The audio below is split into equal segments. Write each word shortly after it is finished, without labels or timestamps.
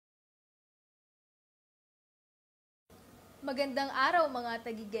Magandang araw mga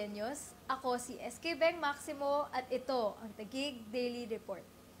Tagigenyos. Ako si SK Beng Maximo at ito ang Taguig Daily Report.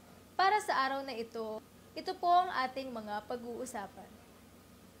 Para sa araw na ito po ang ating mga pag-uusapan.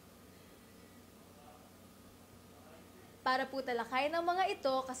 Para po talakayin ang mga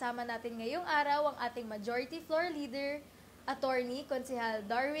ito, kasama natin ngayong araw ang ating Majority Floor Leader, Attorney Konsehal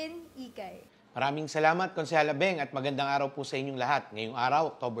Darwin, Icay. Maraming salamat, Konsehal Beng, at magandang araw po sa inyong lahat. Ngayong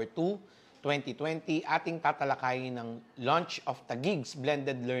araw, October 2, 2020, ating tatalakayin ng launch of Taguig's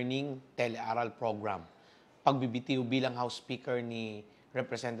Blended Learning Tele-Aral program. Pagbibitiw bilang House Speaker ni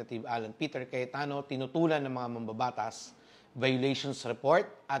Representative Peter Cayetano, tinutulan ng mga mambabatas, violations report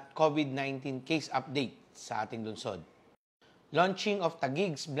at COVID-19 case update sa ating lungsod. Launching of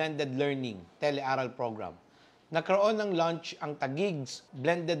Taguig's Blended Learning Tele-Aral program. Nagkaroon ng launch ang Taguig's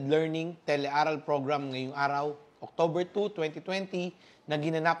Blended Learning Tele-Aral program ngayong araw, October 2, 2020, na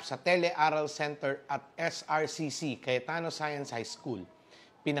ginanap sa Tele-Aral Center at SRCC, Cayetano Science High School.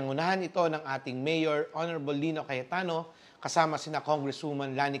 Pinangunahan ito ng ating Mayor, Honorable Lino Cayetano, kasama sina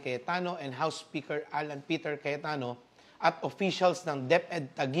Congresswoman Lani Cayetano and House Speaker Peter Cayetano at officials ng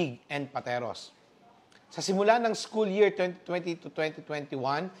DepEd Taguig and Pateros. Sa simula ng school year 2020 to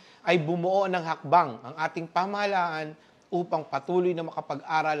 2021 ay bumuo ng hakbang ang ating pamahalaan upang patuloy na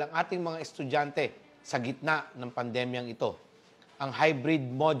makapag-aral ang ating mga estudyante sa gitna ng pandemyang ito. Ang hybrid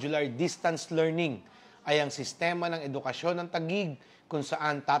modular distance learning ay ang sistema ng edukasyon ng Taguig kung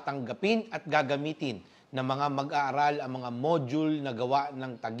saan tatanggapin at gagamitin ng mga mag-aaral ang mga module na gawa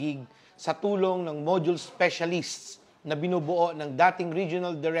ng Taguig sa tulong ng module specialists na binubuo ng dating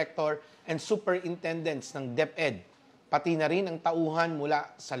regional director and superintendents ng DepEd, pati na rin ang tauhan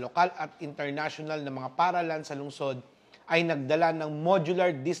mula sa lokal at international na mga paaralan sa lungsod ay nagdala ng modular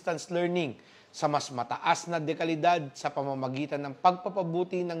distance learning sa mas mataas na dekalidad sa pamamagitan ng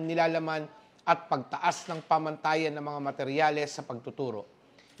pagpapabuti ng nilalaman at pagtaas ng pamantayan ng mga materyales sa pagtuturo.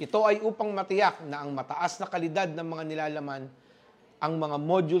 Ito ay upang matiyak na ang mataas na kalidad ng mga nilalaman ang mga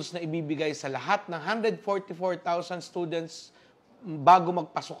modules na ibibigay sa lahat ng 144,000 students bago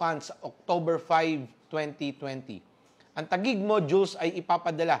magpasukan sa October 5, 2020. Ang Taguig modules ay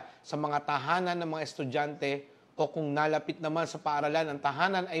ipapadala sa mga tahanan ng mga estudyante o kung nalapit naman sa paaralan ang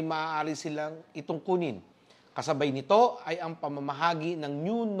tahanan ay maaari silang itong kunin. Kasabay nito ay ang pamamahagi ng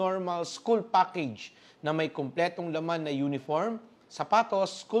New Normal School Package na may kumpletong laman na uniform,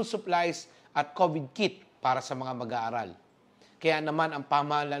 sapatos, school supplies at COVID kit para sa mga mag-aaral. Kaya naman ang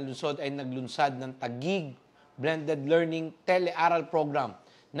pamahalaan lungsod ay naglunsad ng Taguig Blended Learning Tele-Aral program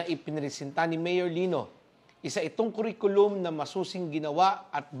na ipinresinta ni Mayor Lino. Isa itong kurikulum na masusing ginawa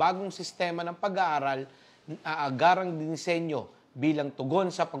at bagong sistema ng pag-aaral aagarang dinisenyo bilang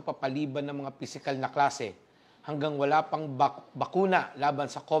tugon sa pagpapaliban ng mga pisikal na klase hanggang wala pang bakuna laban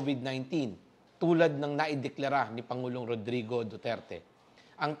sa COVID-19 tulad ng naideklara ni Pangulong Rodrigo Duterte.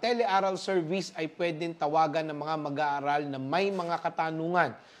 Ang Tele-Aral service ay pwedeng tawagan ng mga mag-aaral na may mga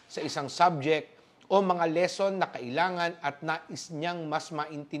katanungan sa isang subject o mga lesson na kailangan at nais niyang mas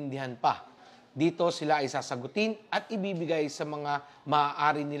maintindihan pa. Dito sila ay sasagutin at ibibigay sa mga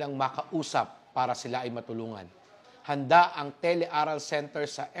maaari nilang makausap para sila ay matulungan. Handa ang Tele-Aral Center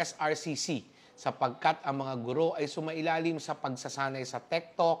sa SRCC sapagkat ang mga guro ay sumailalim sa pagsasanay sa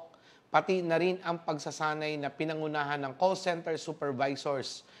Tech Talk, pati na rin ang pagsasanay na pinangunahan ng call center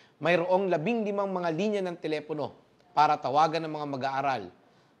supervisors. Mayroong 15 mga linya ng telepono para tawagan ng mga mag-aaral,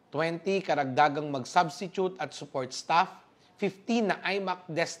 20 karagdagang mag-substitute at support staff, 15 na iMac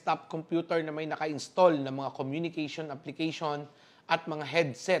desktop computer na may naka-install na mga communication application at mga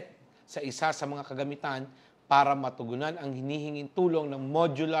headset sa isa sa mga kagamitan para matugunan ang hinihinging tulong ng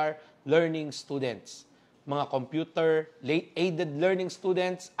modular learning students, mga computer-aided learning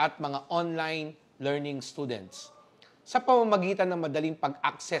students at mga online learning students. Sa pamamagitan ng madaling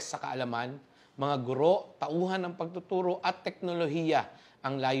pag-access sa kaalaman, mga guro, tauhan ng pagtuturo at teknolohiya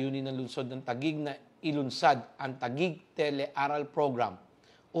ang layunin ng lungsod ng Taguig na ilunsad ang Taguig Tele-Aral Program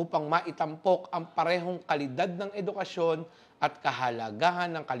upang maitampok ang parehong kalidad ng edukasyon at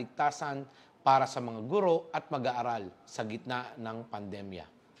kahalagahan ng kaligtasan para sa mga guro at mag-aaral sa gitna ng pandemya.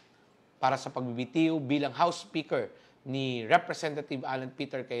 Para sa pagbibitiw bilang House Speaker ni Representative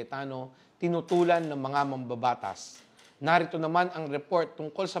Peter Cayetano, tinutulan ng mga mambabatas. Narito naman ang report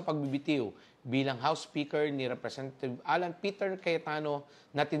tungkol sa pagbibitiw bilang House Speaker ni Representative Peter Cayetano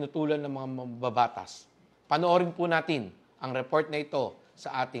na tinutulan ng mga mambabatas. Panoorin po natin ang report na ito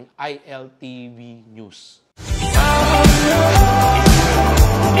sa ating ILTV News.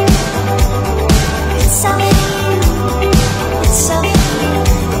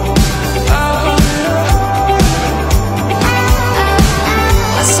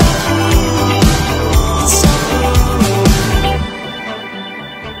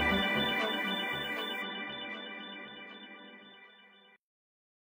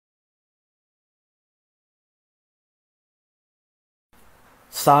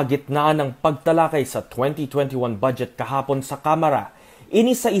 Sa gitna ng pagtalakay sa 2021 budget kahapon sa Kamara,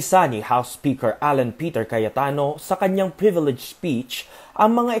 inisa-isa ni House Speaker Alan Peter Cayetano sa kanyang privilege speech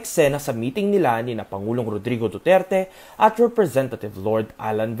ang mga eksena sa meeting nila ni Pangulong Rodrigo Duterte at Representative Lord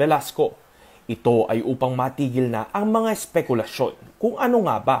Alan Velasco. Ito ay upang matigil na ang mga espekulasyon kung ano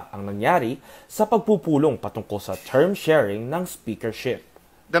nga ba ang nangyari sa pagpupulong patungkol sa term sharing ng speakership.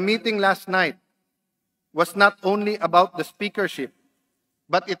 The meeting last night was not only about the speakership,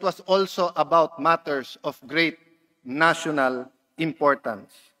 but it was also about matters of great national importance.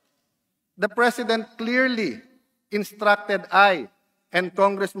 The President clearly instructed I and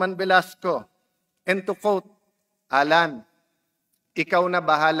Congressman Velasco, and to quote, Alan, ikaw na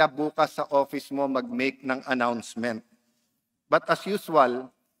bahala bukas sa office mo mag-make ng announcement. But as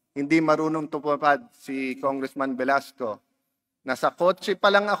usual, hindi marunong tumupad si Congressman Velasco. Nasa kotse pa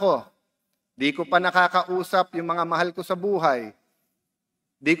lang ako, di ko pa nakakausap yung mga mahal ko sa buhay.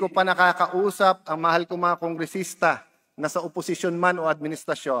 Di ko pa nakakausap ang mahal ko mga kongresista na sa oposisyon man o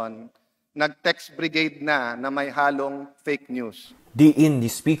administrasyon, nag-text brigade na may halong fake news. Diin ni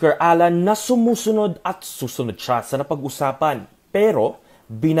Speaker Alan na sumusunod at susunod siya sa napag-usapan. Pero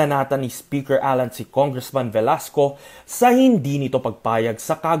binanata ni Speaker Alan si Congressman Velasco sa hindi nito pagpayag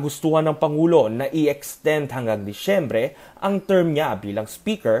sa kagustuhan ng Pangulo na i-extend hanggang Disyembre ang term niya bilang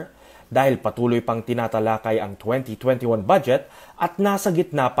Speaker dahil patuloy pang tinatalakay ang 2021 budget at nasa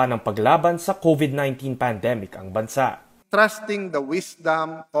gitna pa ng paglaban sa COVID-19 pandemic ang bansa. Trusting the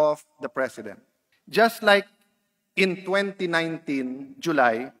wisdom of the President. Just like in 2019,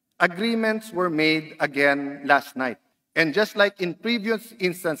 July, agreements were made again last night. And just like in previous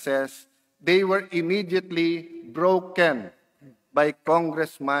instances, they were immediately broken by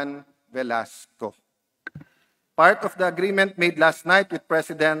Congressman Velasco. Part of the agreement made last night with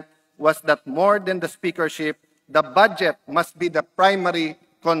President was that more than the speakership, the budget must be the primary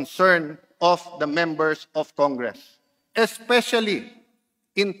concern of the members of Congress, especially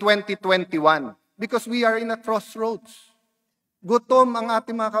in 2021, because we are in a crossroads. Gutom ang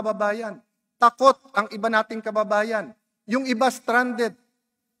ating mga kababayan. Takot ang iba nating kababayan. Yung iba stranded,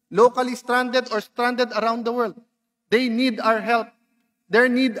 locally stranded or stranded around the world. They need our help. They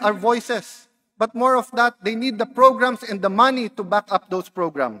need our voices. But more of that, they need the programs and the money to back up those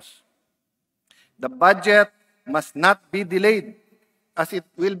programs. The budget must not be delayed as it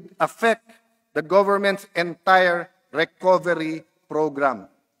will affect the government's entire recovery program.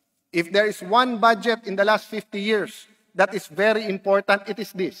 If there is one budget in the last 50 years that is very important, it is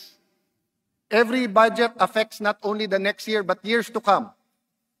this. Every budget affects not only the next year, but years to come.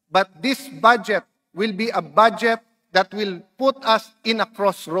 But this budget will be a budget that will put us in a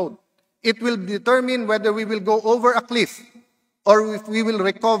crossroad. It will determine whether we will go over a cliff or if we will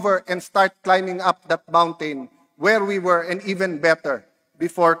recover and start climbing up that mountain where we were and even better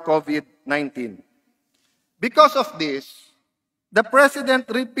before COVID-19. Because of this, the President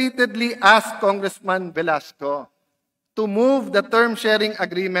repeatedly asked Congressman Velasco to move the term sharing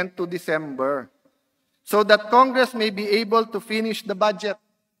agreement to December so that Congress may be able to finish the budget.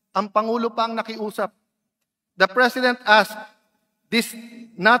 Ang Pangulo pa ang nakiusap. The President asked this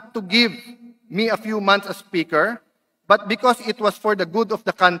not to give me a few months as Speaker, but because it was for the good of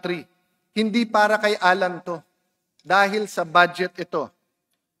the country. Hindi para kay Alan to. Dahil sa budget ito.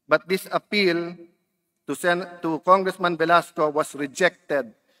 But this appeal to Congressman Velasco was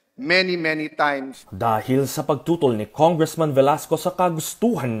rejected many times. Dahil sa pagtutol ni Congressman Velasco sa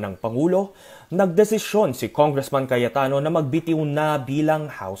kagustuhan ng Pangulo, nagdesisyon si Congressman Cayetano na magbitiw na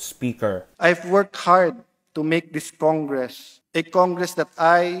bilang House Speaker. I've worked hard to make this Congress a Congress that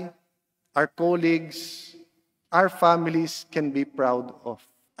I, our colleagues, our families can be proud of.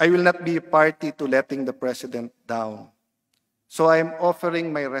 I will not be a party to letting the President down. So I am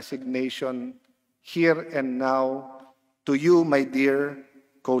offering my resignation here and now to you, my dear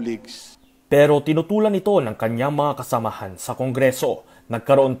colleagues. Pero tinutulan ito ng kanyang mga kasamahan sa Kongreso.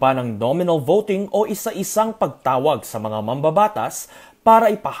 Nagkaroon pa ng nominal voting o isa-isang pagtawag sa mga mambabatas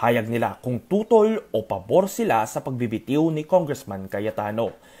para ipahayag nila kung tutol o pabor sila sa pagbibitiw ni Congressman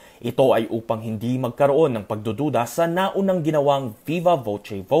Cayetano. Ito ay upang hindi magkaroon ng pagdududa sa naunang ginawang viva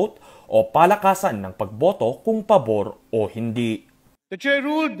voce vote o palakasan ng pagboto kung pabor o hindi. The Chair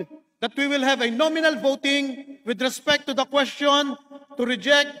ruled that we will have a nominal voting with respect to the question to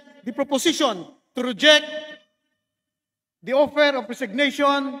reject the proposition, to reject the offer of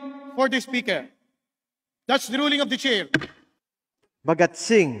resignation for the Speaker. That's the ruling of the Chair. Bagat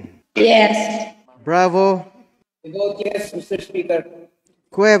Singh. Yes. Bravo. I vote yes, Mr. Speaker.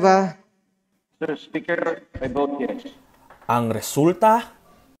 Cueva. Mr. Speaker, I vote yes. Ang resulta,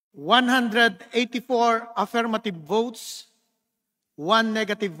 184 affirmative votes, 1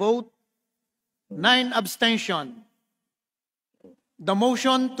 negative vote, 9 abstention. The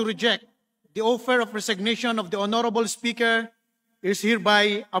motion to reject the offer of resignation of the Honorable Speaker is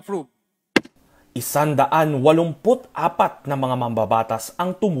hereby approved. 184 na mga mambabatas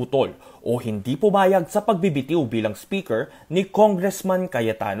ang tumutol o hindi pumayag sa pagbibitiw bilang Speaker ni Congressman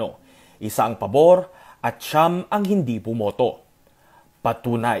Cayetano. Isa ang pabor at 9 ang hindi bumoto.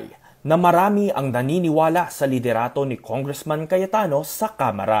 Patunay na marami ang naniniwala sa liderato ni Congressman Cayetano sa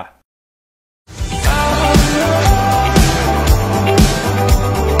Kamara.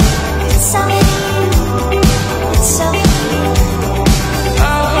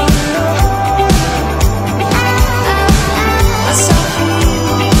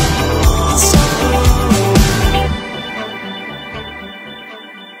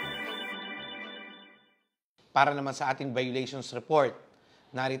 Para naman sa ating violations report,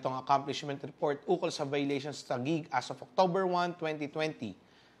 narito ang accomplishment report ukol sa violations sa Taguig as of October 1, 2020.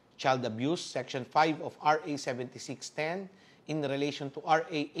 Child abuse, Section 5 of RA 7610 in relation to RA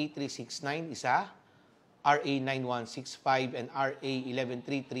 8369, isa. RA 9165 and RA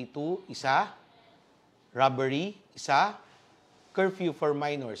 11332, isa. Robbery, isa. Curfew for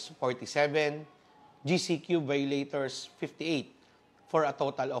minors, 47. GCQ violators, 58, for a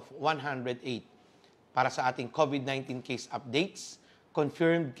total of 108. Para sa ating COVID-19 case updates,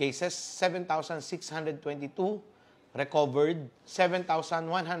 confirmed cases 7,622, recovered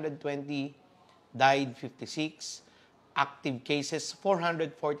 7,120, died 56, active cases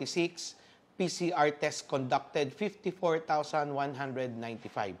 446, PCR test conducted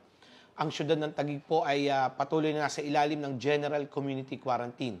 54,195. Ang syudad ng Taguig po ay patuloy na sa ilalim ng General Community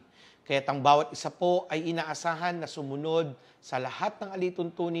Quarantine. Kaya't ang bawat isa po ay inaasahan na sumunod sa lahat ng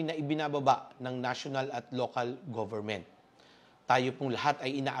alituntunin na ibinababa ng national at local government. Tayo pong lahat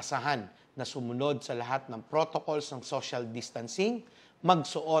ay inaasahan na sumunod sa lahat ng protocols ng social distancing,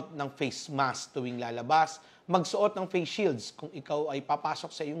 magsuot ng face mask tuwing lalabas, magsuot ng face shields kung ikaw ay papasok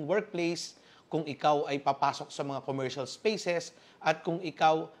sa iyong workplace, kung ikaw ay papasok sa mga commercial spaces, at kung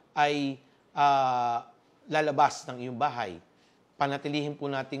ikaw ay lalabas ng iyong bahay. Panatilihin po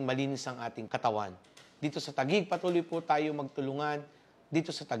nating malinis ang ating katawan. Dito sa Taguig, patuloy po tayo magtulungan. Dito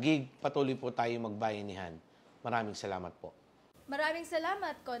sa Taguig, patuloy po tayo magbayanihan. Maraming salamat po. Maraming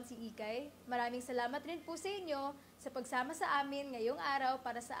salamat, Consi Icay. Maraming salamat rin po sa inyo sa pagsama sa amin ngayong araw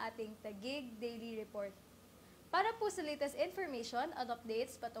para sa ating Taguig Daily Report. Para po sa latest information at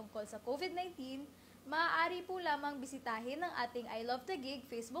updates patungkol sa COVID-19, maaari po lamang bisitahin ang ating I Love Taguig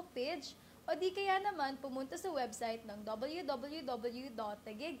Facebook page o di kaya naman pumunta sa website ng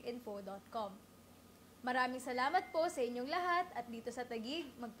www.tagiginfo.com. Maraming salamat po sa inyong lahat at dito sa Taguig,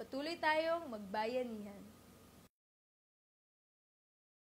 magpatuloy tayong magbayanihan.